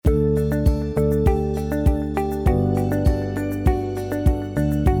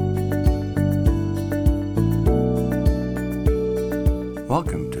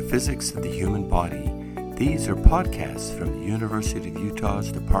Physics of the Human Body. These are podcasts from the University of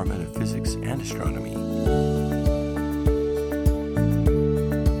Utah's Department of Physics and Astronomy.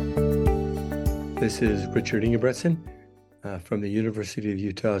 This is Richard Ingebretson from the University of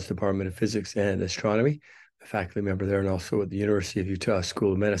Utah's Department of Physics and Astronomy, a faculty member there and also at the University of Utah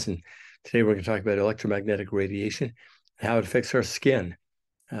School of Medicine. Today we're going to talk about electromagnetic radiation and how it affects our skin.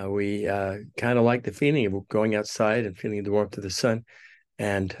 We kind of like the feeling of going outside and feeling the warmth of the sun.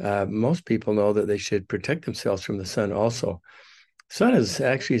 And most people know that they should protect themselves from the sun also. Sun is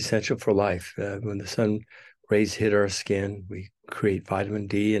actually essential for life. When the sun rays hit our skin, we create vitamin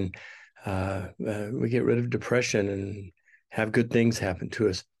D and we get rid of depression and have good things happen to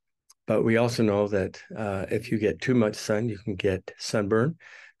us. But we also know that if you get too much sun, you can get sunburn.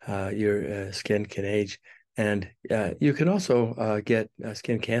 Your skin can age. And you can also get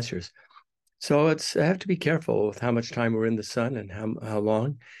skin cancers. So I have to be careful with how much time we're in the sun and how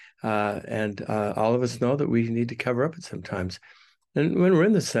long. And all of us know that we need to cover up it sometimes. And when we're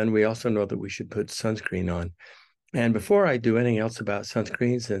in the sun, we also know that we should put sunscreen on. And before I do anything else about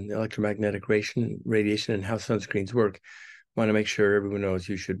sunscreens and electromagnetic radiation and how sunscreens work, I want to make sure everyone knows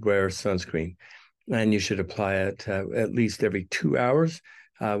you should wear sunscreen. And you should apply it at least every 2 hours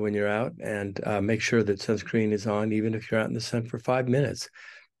when you're out, and make sure that sunscreen is on even if you're out in the sun for 5 minutes.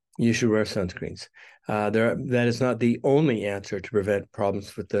 You should wear sunscreens. That is not the only answer to prevent problems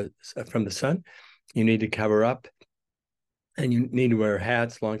from the sun. You need to cover up, and you need to wear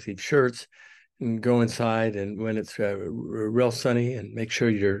hats, long sleeve shirts, and go inside. And when it's real sunny, and make sure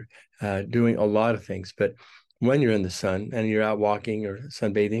you're doing a lot of things. But when you're in the sun and you're out walking or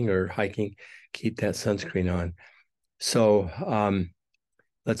sunbathing or hiking, keep that sunscreen on. So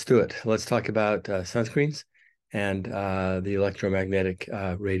let's do it. Let's talk about sunscreens and the electromagnetic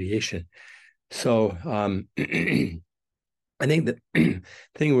radiation. So I think the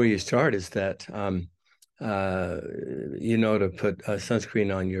thing where you start is that, to put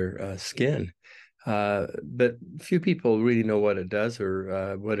sunscreen on your skin. But few people really know what it does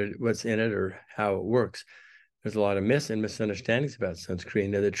or what's in it or how it works. There's a lot of myths and misunderstandings about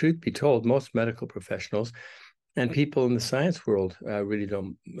sunscreen. Now, the truth be told, most medical professionals and people in the science world really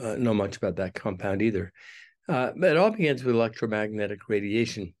don't know much about that compound either. But it all begins with electromagnetic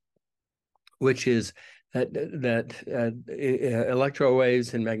radiation, which is that electro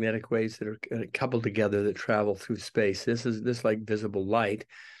waves and magnetic waves that are coupled together that travel through space. This like visible light.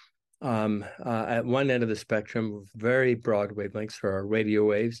 At one end of the spectrum, very broad wavelengths are our radio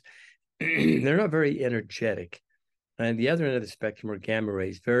waves. They're not very energetic. And the other end of the spectrum are gamma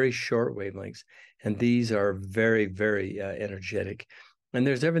rays, very short wavelengths. And these are very, very energetic. And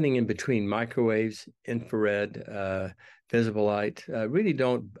there's everything in between. Microwaves, infrared, visible light really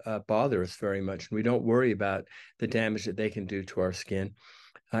don't bother us very much. And we don't worry about the damage that they can do to our skin.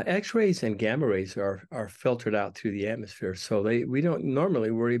 X-rays and gamma rays are filtered out through the atmosphere. So we don't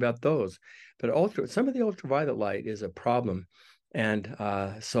normally worry about those. But some of the ultraviolet light is a problem. And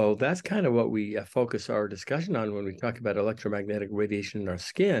so that's kind of what we focus our discussion on when we talk about electromagnetic radiation in our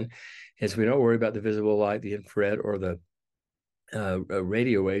skin, is we don't worry about the visible light, the infrared, or the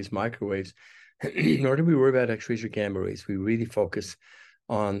radio waves, microwaves, nor do we worry about X-rays or gamma rays. We really focus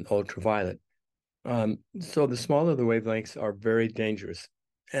on ultraviolet. So the smaller the wavelengths are very dangerous.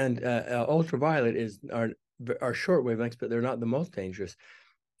 And ultraviolet are short wavelengths, but they're not the most dangerous.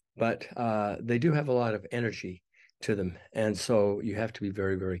 But they do have a lot of energy to them. And so you have to be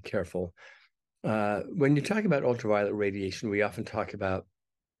very, very careful. When you talk about ultraviolet radiation, we often talk about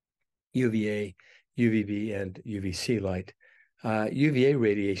UVA, UVB, and UVC light. UVA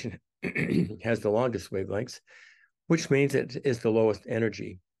radiation has the longest wavelengths, which means it is the lowest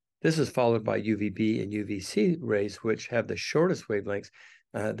energy. This is followed by UVB and UVC rays, which have the shortest wavelengths,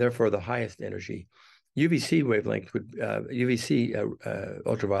 therefore the highest energy. UVC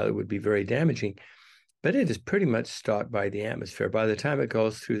ultraviolet would be very damaging, but it is pretty much stopped by the atmosphere. By the time it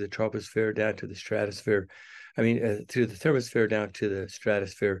goes through the troposphere down to the stratosphere, through the thermosphere down to the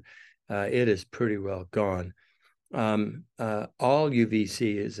stratosphere, it is pretty well gone. All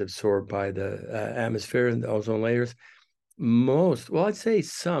UVC is absorbed by the atmosphere and the ozone layers. I'd say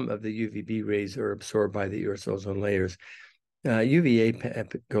some of the UVB rays are absorbed by the Earth's ozone layers. UVA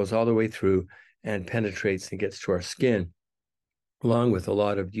goes all the way through and penetrates and gets to our skin, along with a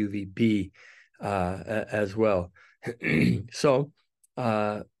lot of UVB as well. So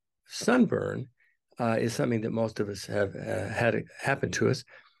sunburn is something that most of us have had it happen to us.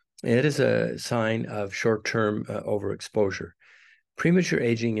 It is a sign of short-term overexposure. Premature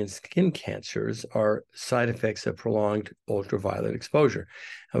aging and skin cancers are side effects of prolonged ultraviolet exposure.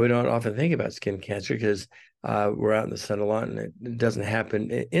 And we don't often think about skin cancer because we're out in the sun a lot, and it doesn't happen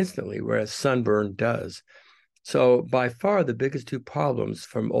instantly, whereas sunburn does. So by far, the biggest two problems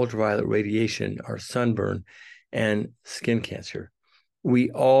from ultraviolet radiation are sunburn and skin cancer. We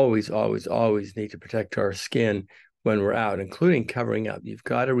always, always, always need to protect our skin when we're out, including covering up. You've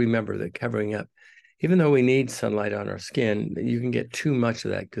got to remember that covering up, even though we need sunlight on our skin, you can get too much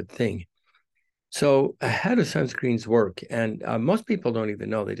of that good thing. So how do sunscreens work? And most people don't even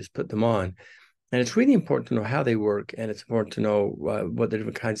know, they just put them on. And it's really important to know how they work, and it's important to know what the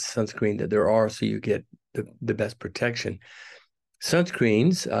different kinds of sunscreen that there are so you get the best protection.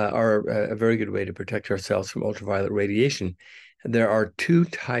 Sunscreens are a very good way to protect ourselves from ultraviolet radiation. There are two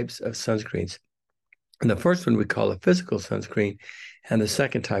types of sunscreens. And the first one we call a physical sunscreen, and the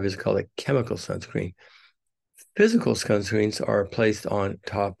second type is called a chemical sunscreen. Physical sunscreens are placed on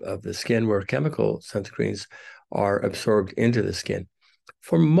top of the skin, where chemical sunscreens are absorbed into the skin.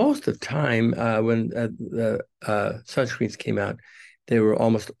 For most of the time, when the sunscreens came out, they were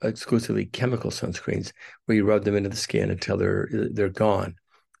almost exclusively chemical sunscreens, where you rub them into the skin until they're gone.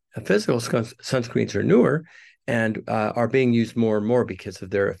 Physical sunscreens are newer and are being used more and more because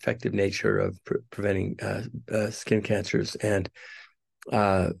of their effective nature of preventing skin cancers and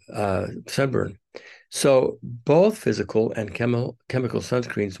sunburn. So both physical and chemical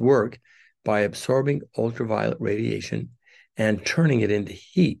sunscreens work by absorbing ultraviolet radiation and turning it into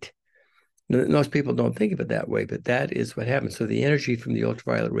heat. Most people don't think of it that way, but that is what happens. So the energy from the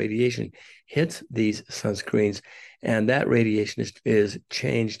ultraviolet radiation hits these sunscreens, and that radiation is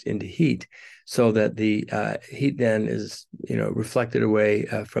changed into heat, so that the heat then is reflected away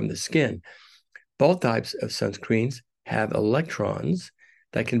from the skin. Both types of sunscreens have electrons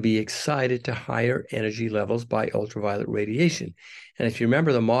that can be excited to higher energy levels by ultraviolet radiation. And if you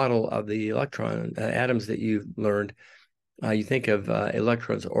remember the model of the electron atoms that you've learned, you think of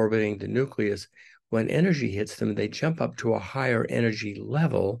electrons orbiting the nucleus. When energy hits them, they jump up to a higher energy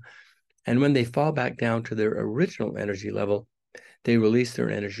level. And when they fall back down to their original energy level, they release their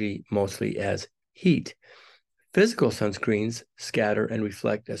energy mostly as heat. Physical sunscreens scatter and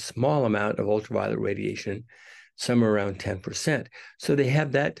reflect a small amount of ultraviolet radiation, somewhere around 10%. So they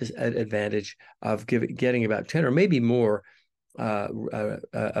have that advantage of getting about 10 or maybe more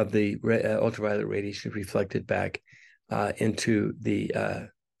of the ultraviolet radiation reflected back into the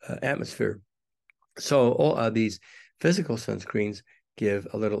atmosphere. So all these physical sunscreens give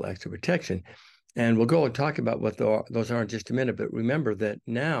a little extra protection. And we'll go and talk about what those are in just a minute. But remember that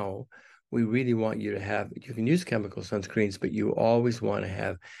now we really want you to you can use chemical sunscreens, but you always want to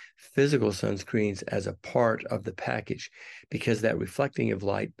have physical sunscreens as a part of the package, because that reflecting of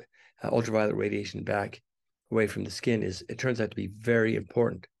light, ultraviolet radiation back away from the skin it turns out to be very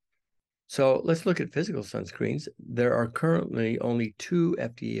important. So let's look at physical sunscreens. There are currently only two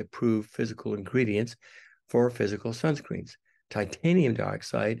FDA-approved physical ingredients for physical sunscreens: titanium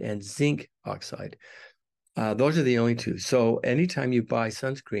dioxide and zinc oxide. Those are the only two. So anytime you buy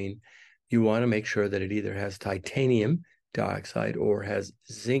sunscreen, you want to make sure that it either has titanium dioxide or has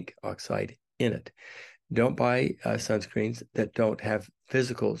zinc oxide in it. Don't buy sunscreens that don't have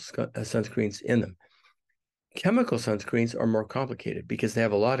physical sunscreens in them. Chemical sunscreens are more complicated because they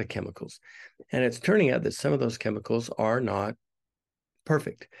have a lot of chemicals. And it's turning out that some of those chemicals are not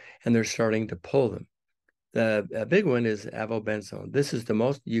perfect, and they're starting to pull them. The big one is avobenzone. This is the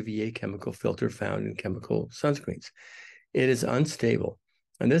most UVA chemical filter found in chemical sunscreens. It is unstable.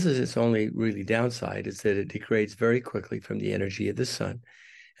 And this is its only really downside, is that it degrades very quickly from the energy of the sun.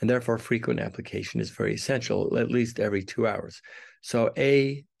 And therefore, frequent application is very essential, at least every 2 hours. So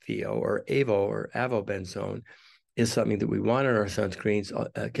AVO or avobenzone is something that we want in our sunscreens,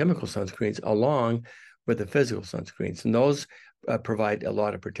 chemical sunscreens, along with the physical sunscreens. And those provide a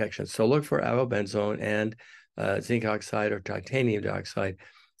lot of protection. So look for avobenzone and zinc oxide or titanium dioxide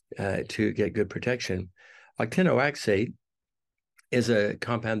to get good protection. Octinoxate is a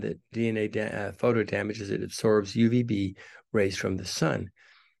compound that DNA photo damages. It absorbs UVB rays from the sun.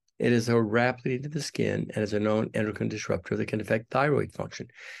 It is rapidly into the skin and is a known endocrine disruptor that can affect thyroid function.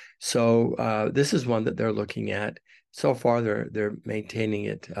 So this is one that they're looking at. So far, they're maintaining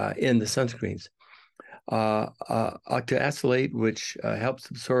it in the sunscreens. Octinoxate, which helps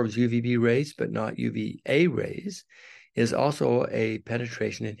absorb UVB rays but not UVA rays, is also a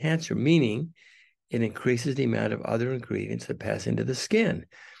penetration enhancer, meaning it increases the amount of other ingredients that pass into the skin.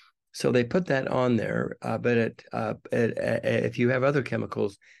 So they put that on there, but if you have other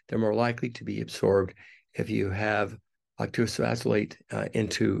chemicals, they're more likely to be absorbed if you have octinoxate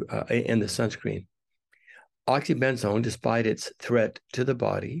in the sunscreen. Oxybenzone, despite its threat to the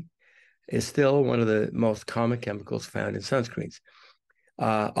body, is still one of the most common chemicals found in sunscreens.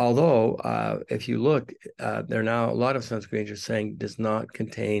 Although, if you look, there are now a lot of sunscreens are saying does not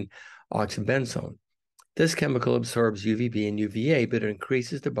contain oxybenzone. This chemical absorbs UVB and UVA, but it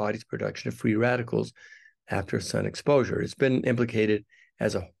increases the body's production of free radicals after sun exposure. It's been implicated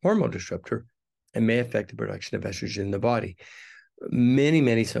as a hormone disruptor and may affect the production of estrogen in the body. Many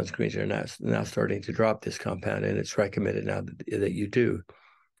sunscreens are now starting to drop this compound, and it's recommended now that you do.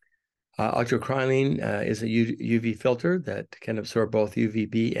 Ultracrylene is a UV filter that can absorb both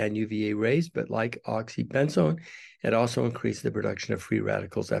UVB and UVA rays, but like oxybenzone, it also increases the production of free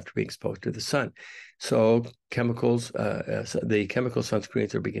radicals after being exposed to the sun. So the chemical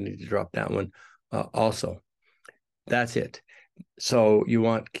sunscreens are beginning to drop that one also. That's it. So you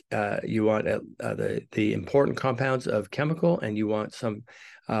want the important compounds of chemical, and you want some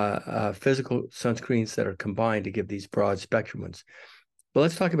physical sunscreens that are combined to give these broad spectrum ones. But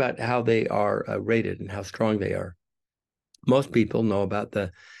let's talk about how they are rated and how strong they are. Most people know about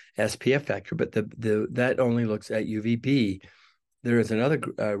the SPF factor, but that only looks at UVB. There is another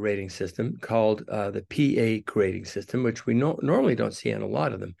rating system called the PA grading system, which we normally don't see on a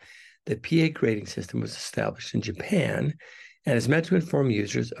lot of them. The PA grading system was established in Japan and is meant to inform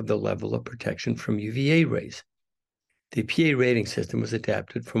users of the level of protection from UVA rays. The PA rating system was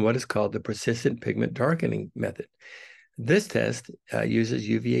adapted from what is called the persistent pigment darkening method. This test uses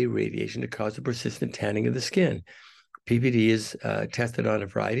UVA radiation to cause a persistent tanning of the skin. PPD is tested on a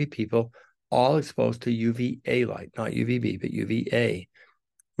variety of people, all exposed to UVA light, not UVB, but UVA.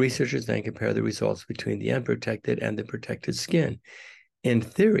 Researchers then compare the results between the unprotected and the protected skin. In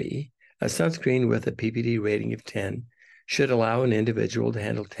theory, a sunscreen with a PPD rating of 10 should allow an individual to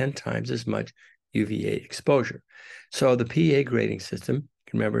handle 10 times as much UVA exposure. So the PA grading system,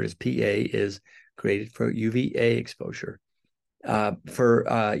 remember, as PA is graded for UVA exposure. For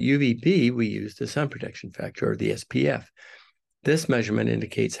UVB, we use the sun protection factor, or the SPF. This measurement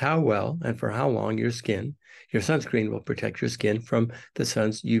indicates how well and for how long your sunscreen will protect your skin from the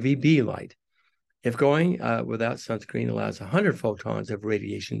sun's UVB light. If going without sunscreen allows 100 photons of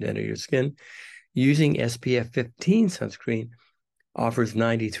radiation to enter your skin, using SPF 15 sunscreen offers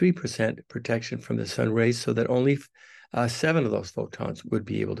 93% protection from the sun rays, so that only 7 of those photons would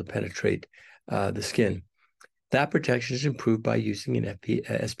be able to penetrate the skin. That protection is improved by using an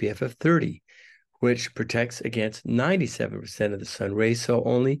SPF of 30, which protects against 97% of the sun rays, so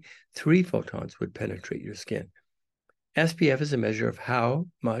only 3 photons would penetrate your skin. SPF is a measure of how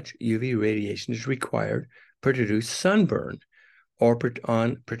much UV radiation is required to produce sunburn or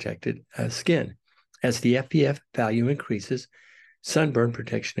on protected skin. As the SPF value increases, sunburn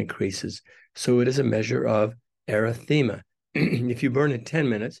protection increases, so it is a measure of erythema. If you burn in 10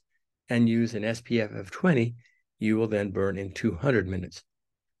 minutes and use an SPF of 20, you will then burn in 200 minutes.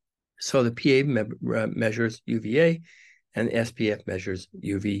 So the PA measures UVA and the SPF measures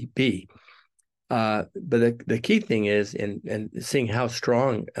UVB. But the key thing is, in seeing how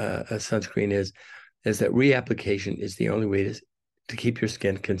strong a sunscreen is that reapplication is the only way to keep your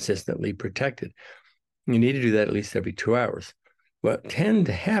skin consistently protected. You need to do that at least every 2 hours. What tends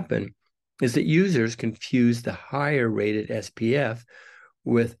to happen is that users confuse the higher rated SPF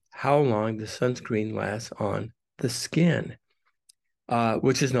with how long the sunscreen lasts on the skin,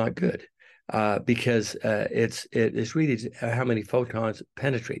 which is not good because it is really how many photons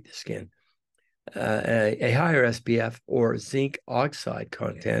penetrate the skin. A higher SPF or zinc oxide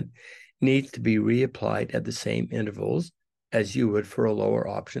content needs to be reapplied at the same intervals as you would for a lower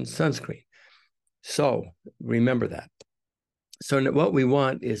option sunscreen. So remember that. So what we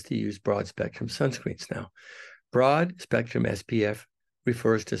want is to use broad spectrum sunscreens now. Broad spectrum SPF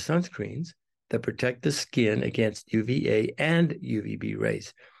refers to sunscreens that protect the skin against UVA and UVB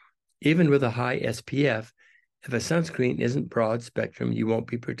rays. Even with a high SPF, if a sunscreen isn't broad spectrum, you won't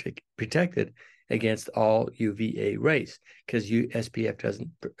be protected against all UVA rays because SPF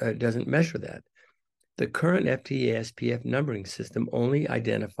doesn't measure that. The current FDA SPF numbering system only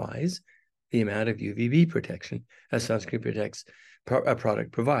identifies the amount of UVB protection a sunscreen a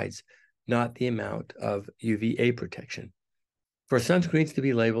product provides, not the amount of UVA protection. For sunscreens to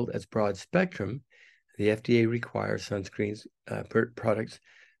be labeled as broad spectrum, the FDA requires sunscreens products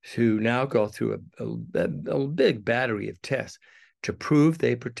to now go through a big battery of tests to prove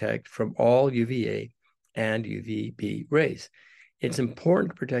they protect from all UVA and UVB rays. It's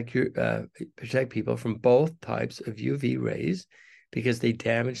important to protect people from both types of UV rays because they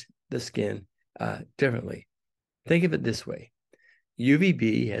damage the skin differently. Think of it this way.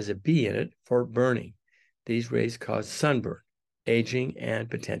 UVB has a B in it for burning. These rays cause sunburn, aging, and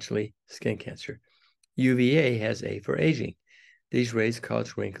potentially skin cancer. UVA has A for aging. These rays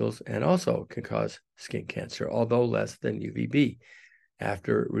cause wrinkles and also can cause skin cancer, although less than UVB.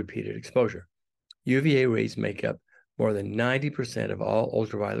 after repeated exposure. UVA rays make up more than 90% of all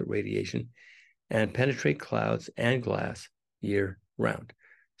ultraviolet radiation and penetrate clouds and glass year round.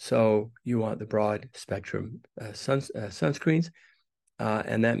 So you want the broad spectrum sunscreens,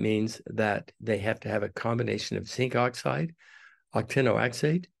 and that means that they have to have a combination of zinc oxide,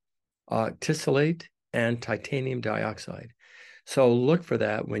 octinoxate, octisalate, and titanium dioxide. So look for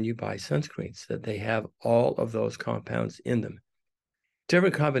that when you buy sunscreens, that they have all of those compounds in them.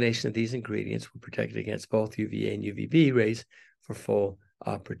 Different combination of these ingredients will protect against both UVA and UVB rays for full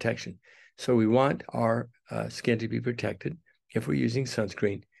protection. So we want our skin to be protected if we're using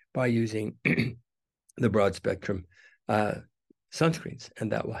sunscreen by using the broad spectrum sunscreens,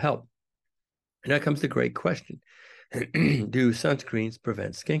 and that will help. And now comes the great question. Do sunscreens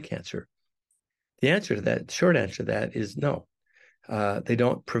prevent skin cancer? The answer to that, short answer to that is no. They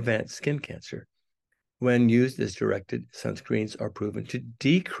don't prevent skin cancer. When used as directed, sunscreens are proven to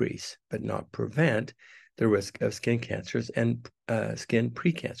decrease, but not prevent, the risk of skin cancers and skin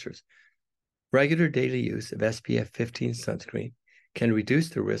precancers. Regular daily use of SPF 15 sunscreen can reduce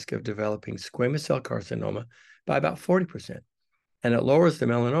the risk of developing squamous cell carcinoma by about 40%, and it lowers the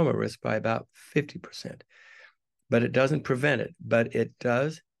melanoma risk by about 50%. But it doesn't prevent it, but it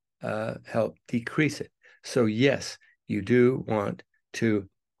does help decrease it. So yes, you do want to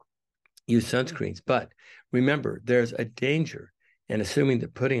use sunscreens, but remember, there's a danger in assuming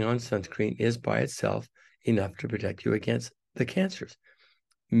that putting on sunscreen is by itself enough to protect you against the cancers.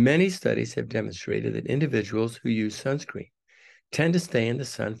 Many studies have demonstrated that individuals who use sunscreen tend to stay in the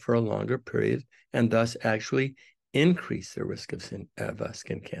sun for a longer period and thus actually increase the risk of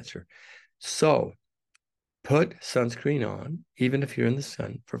skin cancer. So put sunscreen on, even if you're in the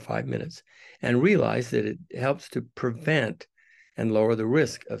sun for 5 minutes, and realize that it helps to prevent and lower the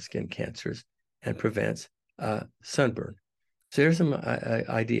risk of skin cancers and prevents sunburn. So here's some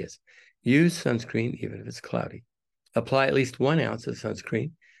ideas. Use sunscreen even if it's cloudy. Apply at least 1 ounce of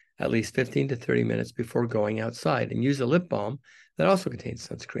sunscreen at least 15 to 30 minutes before going outside, and use a lip balm that also contains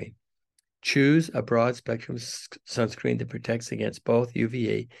sunscreen. Choose a broad spectrum sunscreen that protects against both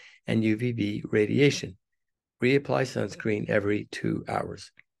UVA and UVB radiation. Reapply sunscreen every 2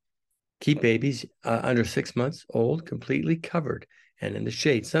 hours. Keep babies under 6 months old completely covered and in the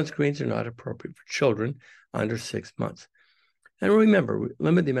shade. Sunscreens are not appropriate for children under 6 months. And remember,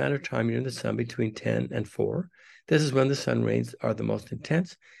 limit the amount of time you're in the sun between 10 and 4. This is when the sun rays are the most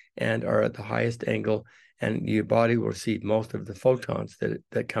intense and are at the highest angle, and your body will receive most of the photons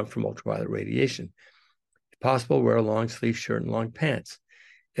that come from ultraviolet radiation. If possible, wear a long sleeve shirt and long pants.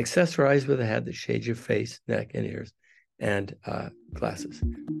 Accessorize with a hat that shades your face, neck, and ears, and glasses.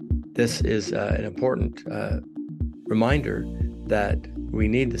 This is an important reminder that we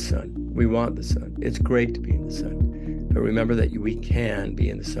need the sun. We want the sun. It's great to be in the sun. But remember that we can be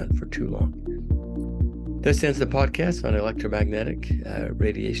in the sun for too long. This ends the podcast on electromagnetic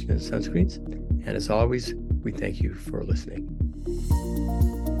radiation and sunscreens. And as always, we thank you for listening.